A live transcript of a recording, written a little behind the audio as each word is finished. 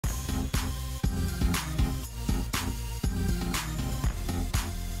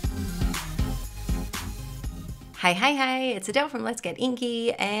Hey, it's Adele from Let's Get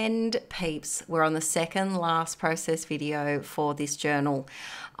Inkie, and peeps, we're on the second last process video for this journal.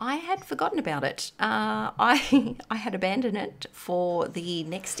 I had forgotten about it. I had abandoned it for the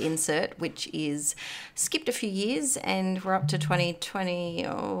next insert, which is skipped a few years, and we're up to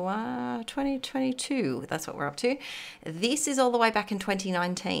 2022. That's what we're up to. This is all the way back in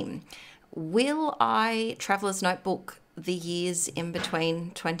 2019. Will I Traveller's Notebook the years in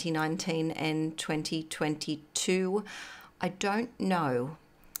between 2019 and 2022? I don't know.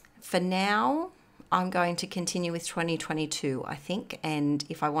 For now, I'm going to continue with 2022, I think, and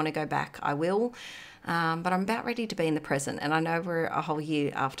if I want to go back, I will. But I'm about ready to be in the present, and I know we're a whole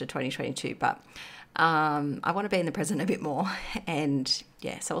year after 2022, but I want to be in the present a bit more, and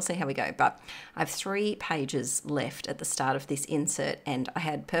yeah, so we'll see how we go. But I have 3 pages left at the start of this insert, and I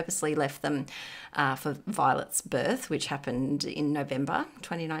had purposely left them for Violet's birth, which happened in November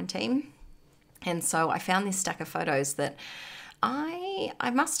 2019. And so I found this stack of photos that I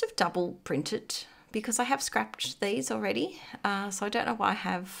must have double printed because I have scrapped these already. So I don't know why I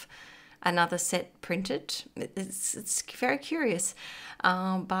have another set printed. It's very curious,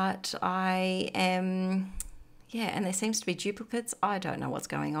 but I am, yeah, and there seems to be duplicates. I don't know what's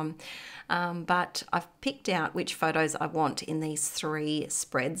going on, but I've picked out which photos I want in these 3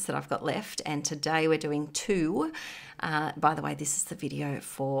 spreads that I've got left, and today we're doing 2. By the way, this is the video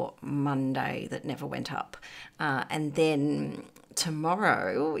for Monday that never went up, and then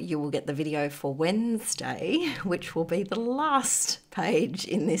tomorrow you will get the video for Wednesday, which will be the last page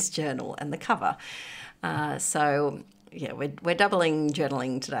in this journal and the cover. So yeah, we're doubling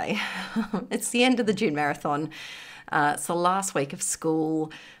journaling today. It's the end of the June marathon. It's the last week of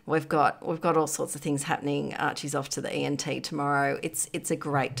school. We've got all sorts of things happening. Archie's off to the ENT tomorrow. It's a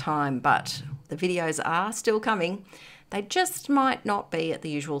great time, but the videos are still coming. They just might not be at the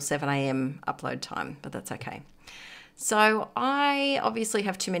usual 7 a.m. upload time, but that's okay. So I obviously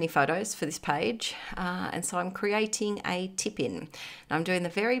have too many photos for this page, and so I'm creating a tip-in. I'm doing the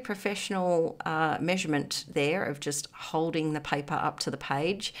very professional measurement there of just holding the paper up to the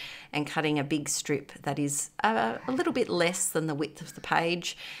page and cutting a big strip that is a little bit less than the width of the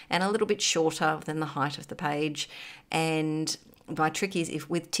page and a little bit shorter than the height of the page. And my trick is, if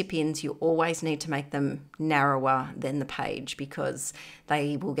with tip-ins, you always need to make them narrower than the page because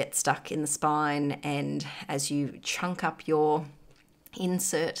they will get stuck in the spine, and as you chunk up your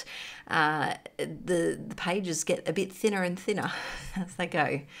insert, the pages get a bit thinner and thinner as they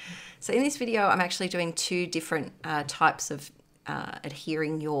go. So in this video, I'm actually doing 2 different types of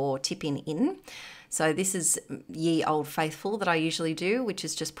adhering your tip-in in. So this is Ye Old Faithful that I usually do, which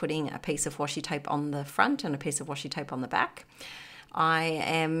is just putting a piece of washi tape on the front and a piece of washi tape on the back. I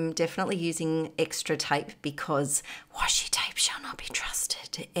am definitely using extra tape because washi tape shall not be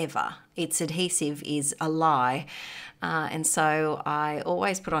trusted ever. Its adhesive is a lie. And so I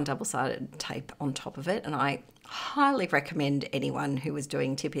always put on double-sided tape on top of it, and I highly recommend anyone who is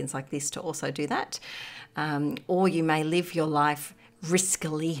doing tip-ins like this to also do that. Or you may live your life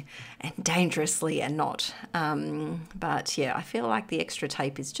riskily and dangerously and not. But yeah, I feel like the extra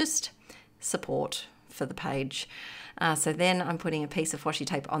tape is just support for the page. So then I'm putting a piece of washi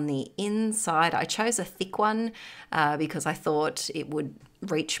tape on the inside. I chose a thick one because I thought it would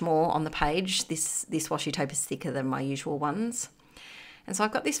reach more on the page. This washi tape is thicker than my usual ones. And so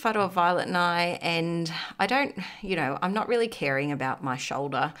I've got this photo of Violet and I, and I don't, I'm not really caring about my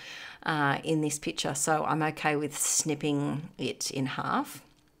shoulder in this picture, so I'm okay with snipping it in half.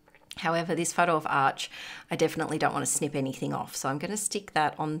 However, this photo of Arch, I definitely don't want to snip anything off, so I'm going to stick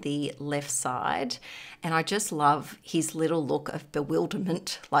that on the left side. And I just love his little look of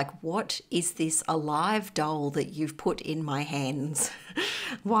bewilderment, like, what is this alive doll that you've put in my hands?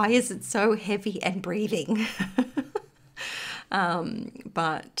 Why is it so heavy and breathing?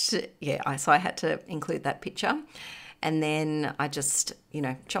 But yeah, so I had to include that picture. And then I just,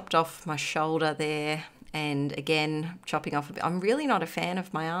 chopped off my shoulder there. And again, chopping off a bit. I'm really not a fan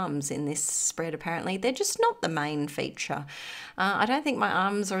of my arms in this spread, apparently. They're just not the main feature. I don't think my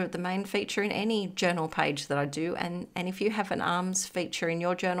arms are the main feature in any journal page that I do. And if you have an arms feature in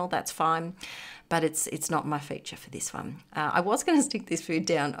your journal, that's fine. But it's not my feature for this one. I was going to stick this food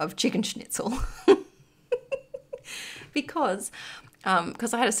down of chicken schnitzel. because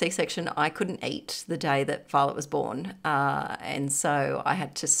I had a C-section, I couldn't eat the day that Violet was born. And so I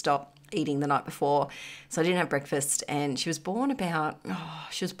had to stop eating the night before, so I didn't have breakfast. And she was born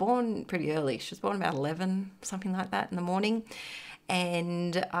she was born pretty early. She was born about 11, something like that, in the morning.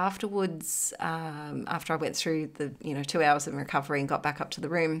 And afterwards, after I went through the 2 hours of recovery and got back up to the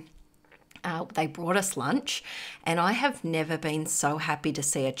room, They brought us lunch, and I have never been so happy to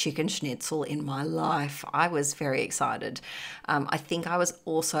see a chicken schnitzel in my life. I was very excited. I think I was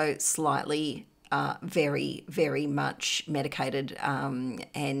also slightly very, very much medicated,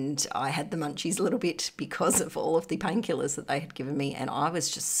 and I had the munchies a little bit because of all of the painkillers that they had given me, and I was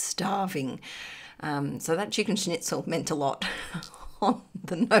just starving. So that chicken schnitzel meant a lot on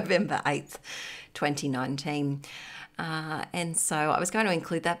the November 8th, 2019. And so I was going to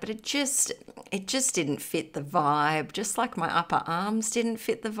include that, but it just didn't fit the vibe. Just like my upper arms didn't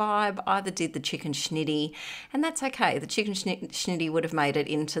fit the vibe, either did the chicken schnitty, and that's okay. The chicken schnitty would have made it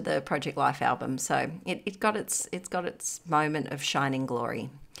into the Project Life album, so it's got its moment of shining glory.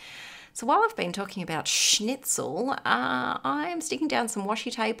 So while I've been talking about schnitzel, I am sticking down some washi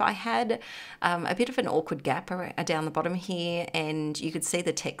tape. I had a bit of an awkward gap down the bottom here, and you could see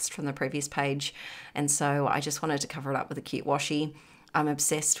the text from the previous page, and so I just wanted to cover it up with a cute washi. I'm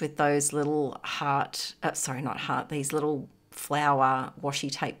obsessed with those little these little flower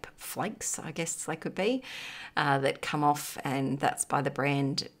washi tape flakes, I guess they could be, that come off, and that's by the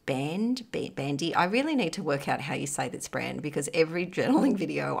brand Bandy. I really need to work out how you say this brand, because every journaling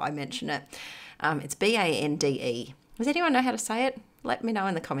video I mention it. It's Bande. Does anyone know how to say it? Let me know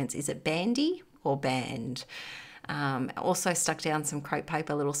in the comments. Is it Bandy or Band? Also stuck down some crepe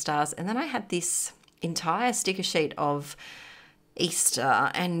paper little stars, and then I had this entire sticker sheet of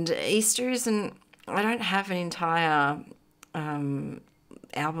Easter, and Easter isn't, I don't have an entire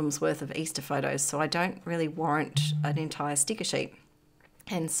album's worth of Easter photos, so I don't really warrant an entire sticker sheet.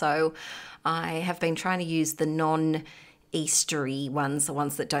 And so I have been trying to use the non-Eastery ones, the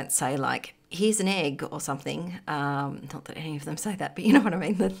ones that don't say like, here's an egg or something. Not that any of them say that, but you know what I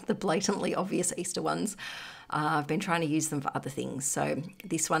mean, the blatantly obvious Easter ones. I've been trying to use them for other things. So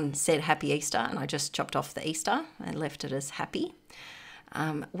this one said Happy Easter, and I just chopped off the Easter and left it as happy.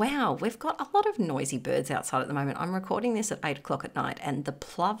 Wow, we've got a lot of noisy birds outside at the moment. I'm recording this at 8 o'clock at night, and the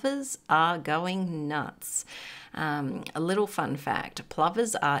plovers are going nuts. A little fun fact,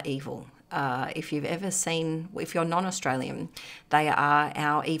 plovers are evil. If you're non-Australian, they are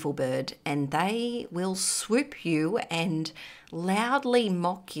our evil bird, and they will swoop you and loudly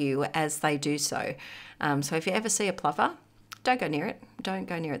mock you as they do so. So if you ever see a plover, don't go near it. Don't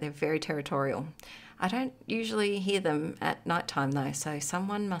go near it. They're very territorial. I don't usually hear them at nighttime though, so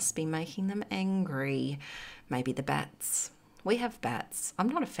someone must be making them angry. Maybe the bats. We have bats. I'm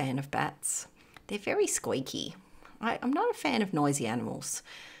not a fan of bats. They're very squeaky. I'm not a fan of noisy animals.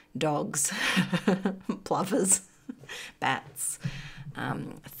 Dogs, plovers, bats.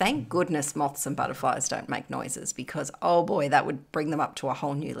 Thank goodness moths and butterflies don't make noises, because oh boy, that would bring them up to a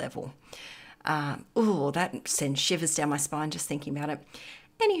whole new level. That sends shivers down my spine just thinking about it.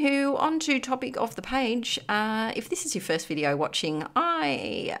 Anywho, on to topic of the page. If this is your first video watching,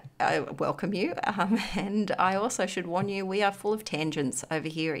 I welcome you. And I also should warn you, we are full of tangents over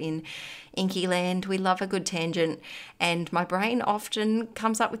here in Inkie land. We love a good tangent, and my brain often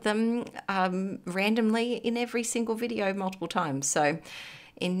comes up with them randomly in every single video multiple times. So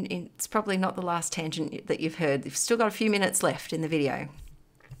it's probably not the last tangent that you've heard. You've still got a few minutes left in the video.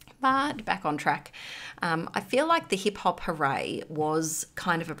 But back on track. I feel like the hip hop hooray was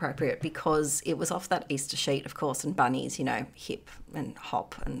kind of appropriate because it was off that Easter sheet, of course, and bunnies, you know, hip and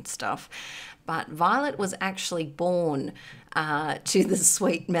hop and stuff. But Violet was actually born to the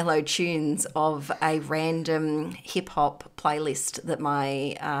sweet mellow tunes of a random hip hop playlist that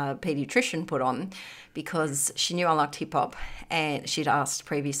my paediatrician put on, because she knew I liked hip hop and she'd asked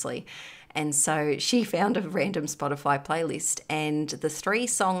previously. And so she found a random Spotify playlist, and the 3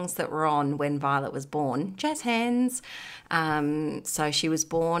 songs that were on when Violet was born, jazz hands. So she was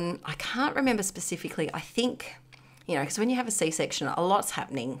born, I can't remember specifically, I think, you know, because when you have a C-section, a lot's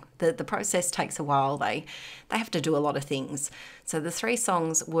happening. The process takes a while. They have to do a lot of things. So the 3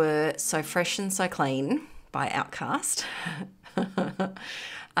 songs were So Fresh and So Clean by Outkast.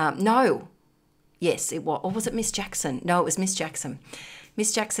 No. Yes, it was. Or was it Miss Jackson? No, it was Miss Jackson.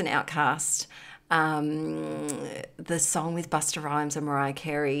 Miss Jackson, Outkast, the song with Busta Rhymes and Mariah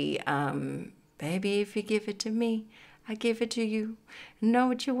Carey, Baby, if you give it to me, I give it to you, know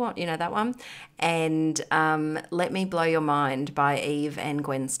what you want, you know that one, and Let Me Blow Your Mind by Eve and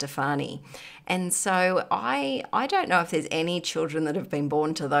Gwen Stefani. And so I don't know if there's any children that have been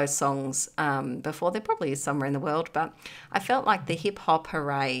born to those songs before. There probably is somewhere in the world, but I felt like the hip-hop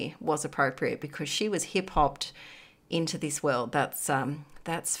hooray was appropriate because she was hip-hopped into this world. That's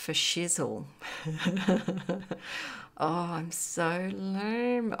for shizzle. Oh, I'm so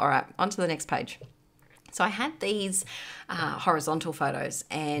lame. All right, on to the next page. So I had these horizontal photos,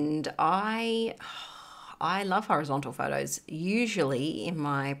 and I I love horizontal photos, usually in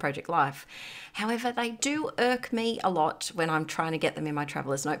my project life. However, they do irk me a lot when I'm trying to get them in my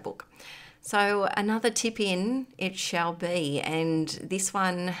traveler's notebook. So another tip in it shall be, and this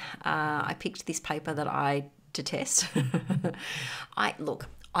one, I picked this paper that I detest.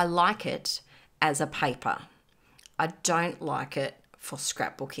 I like it as a paper. I don't like it for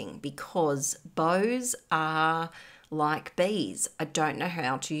scrapbooking because bows are like bees. I don't know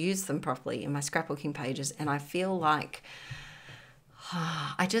how to use them properly in my scrapbooking pages, and I feel like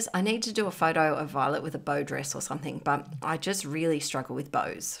I need to do a photo of Violet with a bow dress or something, but I just really struggle with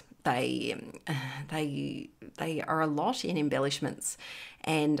bows. They are a lot in embellishments,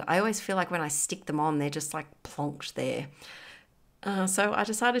 and I always feel like when I stick them on, they're just like plonked there. So I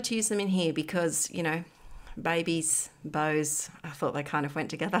decided to use them in here because, you know, babies, bows, I thought they kind of went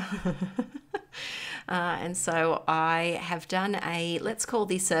together. And so I have done let's call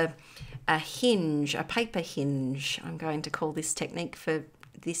this a hinge, a paper hinge. I'm going to call this technique for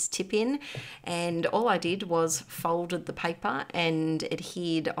this tip in, and all I did was folded the paper and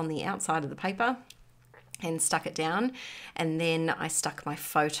adhered on the outside of the paper and stuck it down, and then I stuck my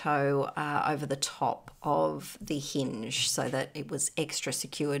photo over the top of the hinge so that it was extra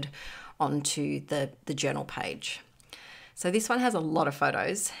secured onto the journal page. So this one has a lot of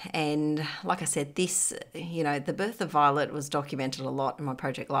photos, and like I said, this, you know, the birth of Violet was documented a lot in my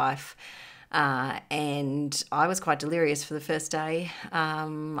project life. And I was quite delirious for the first day.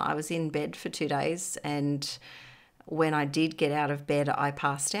 I was in bed for 2 days, and when I did get out of bed, I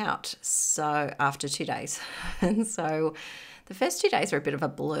passed out. So after 2 days, and so the first 2 days were a bit of a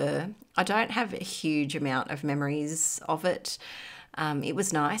blur. I don't have a huge amount of memories of it. It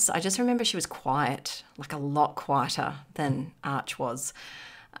was nice. I just remember she was quiet, like a lot quieter than Arch was,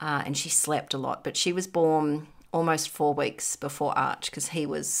 and she slept a lot. But she was born almost 4 weeks before Arch because she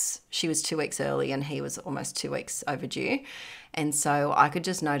was 2 weeks early and he was almost 2 weeks overdue. And so I could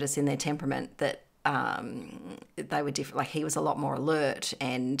just notice in their temperament that they were different. Like he was a lot more alert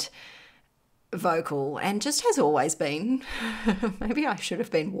and vocal, and just has always been. Maybe I should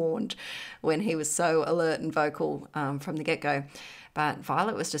have been warned when he was so alert and vocal from the get-go. But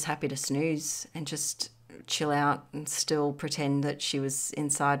Violet was just happy to snooze and just chill out and still pretend that she was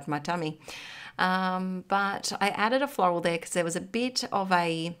inside my tummy. But I added a floral there because there was a bit of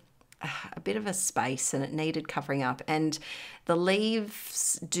a space and it needed covering up, and the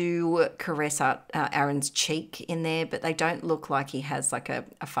leaves do caress Aaron's cheek in there, but they don't look like he has like a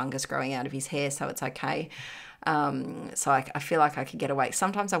fungus growing out of his hair, so it's okay. So I feel like I could get away.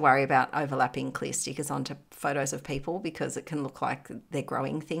 Sometimes I worry about overlapping clear stickers onto photos of people because it can look like they're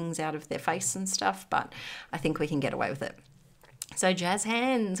growing things out of their face and stuff, but I think we can get away with it. So jazz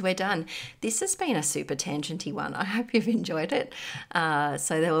hands, we're done. This has been a super tangenty one. I hope you've enjoyed it.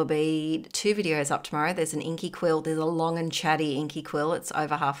 So there will be 2 videos up tomorrow. There's an inky quill. There's a long and chatty inky quill. It's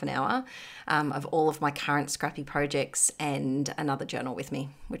over half an hour of all of my current scrappy projects, and another journal with me,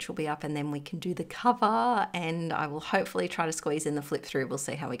 which will be up, and then we can do the cover, and I will hopefully try to squeeze in the flip through. We'll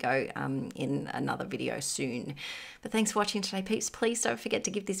see how we go in another video soon. But thanks for watching today, peeps. Please don't forget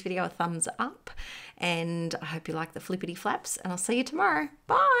to give this video a thumbs up, and I hope you like the flippity flaps, and I'll see you tomorrow.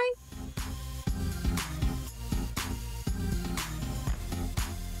 Bye.